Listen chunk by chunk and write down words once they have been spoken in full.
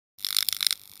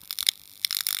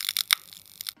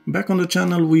Back on the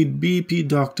channel with BP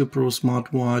Dr. Pro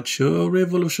Smartwatch, a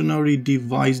revolutionary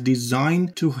device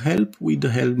designed to help with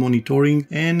the health monitoring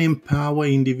and empower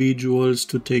individuals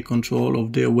to take control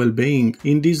of their well-being.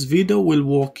 In this video, we'll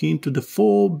walk into the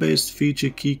 4 best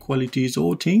feature, key qualities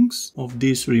or things of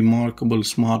this remarkable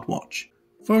smartwatch.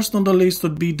 First on the list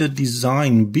would be the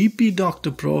design. BP Dr.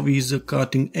 Pro is a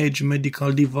cutting-edge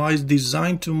medical device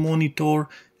designed to monitor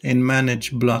and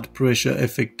manage blood pressure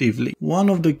effectively. One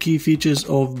of the key features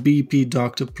of BP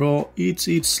Dr. Pro is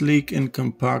its sleek and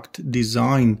compact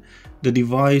design. The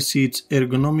device is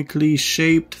ergonomically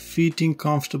shaped, fitting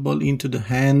comfortable into the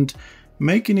hand,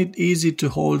 making it easy to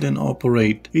hold and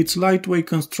operate. Its lightweight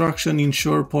construction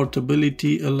ensures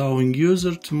portability, allowing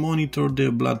users to monitor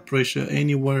their blood pressure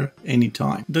anywhere,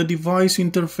 anytime. The device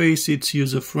interface is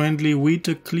user-friendly with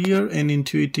a clear and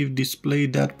intuitive display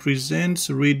that presents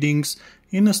readings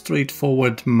in a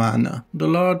straightforward manner. The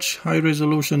large,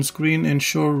 high-resolution screen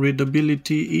ensures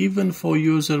readability even for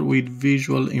users with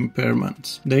visual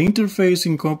impairments. The interface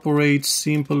incorporates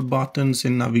simple buttons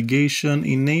and navigation,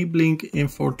 enabling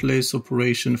effortless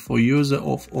operation for users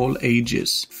of all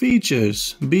ages.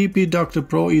 Features: BP Dr.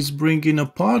 Pro is bringing a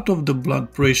part of the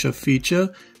blood pressure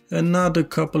feature, another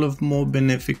couple of more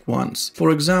benefic ones.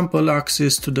 For example,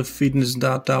 access to the fitness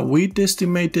data with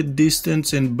estimated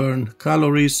distance and burned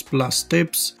calories plus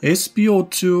steps.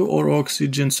 SpO2 or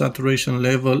oxygen saturation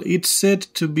level, it's said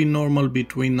to be normal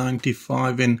between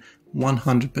 95 and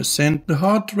 100%. The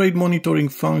heart rate monitoring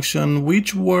function,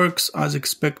 which works as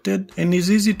expected and is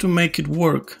easy to make it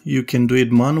work. You can do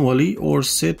it manually or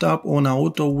set up on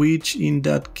auto, which in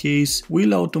that case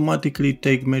will automatically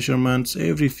take measurements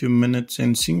every few minutes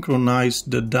and synchronize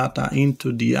the data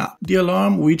into the app. The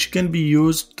alarm, which can be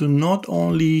used to not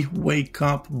only wake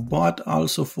up but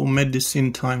also for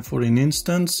medicine time, for an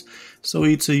instance. So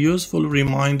it's a useful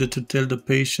reminder to tell the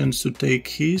patient to take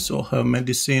his or her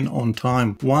medicine on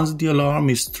time. Once the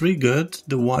alarm is triggered,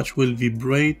 the watch will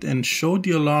vibrate and show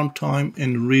the alarm time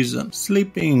and reason.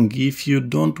 Sleeping. If you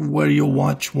don't wear your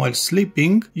watch while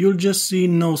sleeping, you'll just see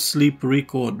no sleep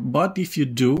record. But if you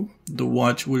do, the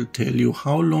watch will tell you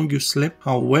how long you slept,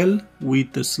 how well,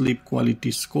 with the sleep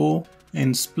quality score,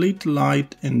 and split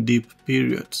light and deep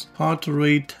periods. Heart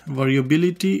rate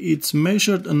variability, it's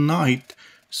measured at night.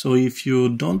 So if you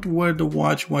don't wear the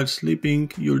watch while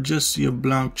sleeping, you'll just see a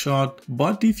blank chart.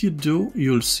 But if you do,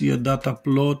 you'll see a data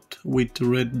plot with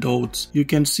red dots. You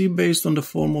can see based on the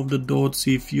form of the dots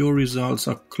if your results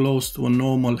are close to a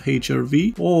normal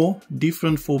HRV or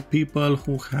different for people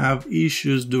who have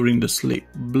issues during the sleep.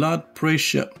 Blood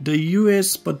pressure. The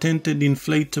US patented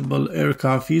inflatable air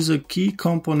cuff is a key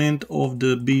component of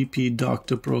the BP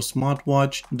Dr. Pro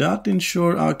smartwatch that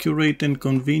ensure accurate and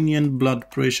convenient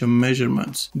blood pressure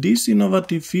measurements. This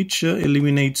innovative feature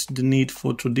eliminates the need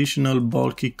for traditional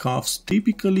bulky cuffs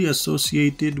typically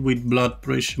associated with blood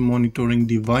pressure monitoring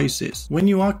devices. When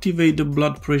you activate the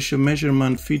blood pressure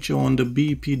measurement feature on the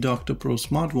BP Dr. Pro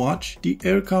smartwatch, the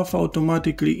air cuff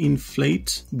automatically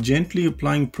inflates, gently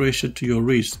applying pressure to your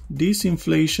wrist. This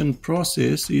inflation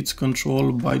process is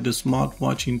controlled by the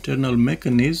smartwatch internal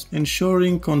mechanism,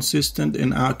 ensuring consistent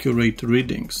and accurate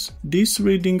readings. These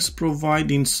readings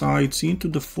provide insights into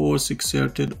the force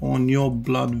exerted on your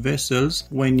blood vessels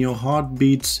when your heart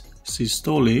beats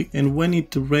systolic and when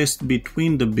it rests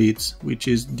between the beats, which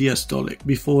is diastolic.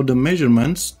 Before the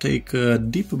measurements, take a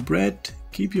deep breath,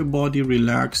 keep your body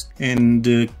relaxed,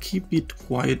 and keep it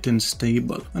quiet and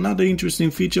stable. Another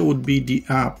interesting feature would be the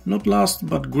app. Not last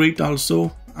but great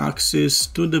also, access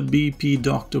to the BP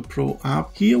Dr. Pro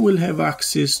app. Here we'll have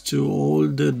access to all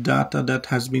the data that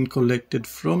has been collected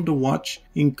from the watch,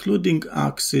 including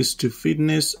access to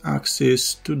fitness,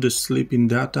 access to the sleeping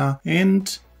data,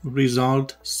 and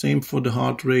result same for the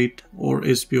heart rate or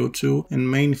SpO2, and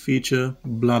main feature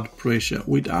blood pressure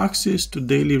with access to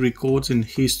daily records and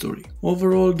history.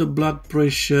 Overall, the blood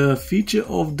pressure feature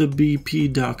of the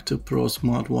BP Dr. Pro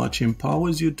smartwatch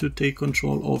empowers you to take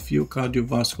control of your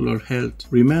cardiovascular health.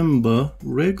 Remember,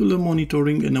 regular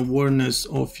monitoring and awareness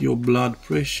of your blood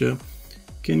pressure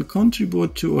can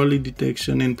contribute to early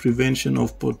detection and prevention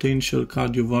of potential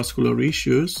cardiovascular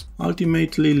issues,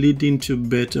 ultimately leading to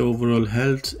better overall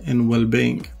health and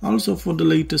well-being. Also, for the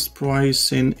latest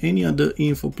price and any other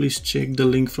info, please check the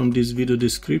link from this video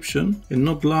description. And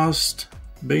not last,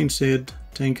 being said,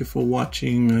 thank you for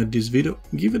watching this video.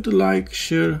 Give it a like,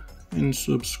 share and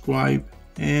subscribe,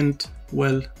 and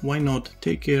well, why not,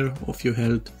 take care of your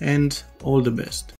health and all the best.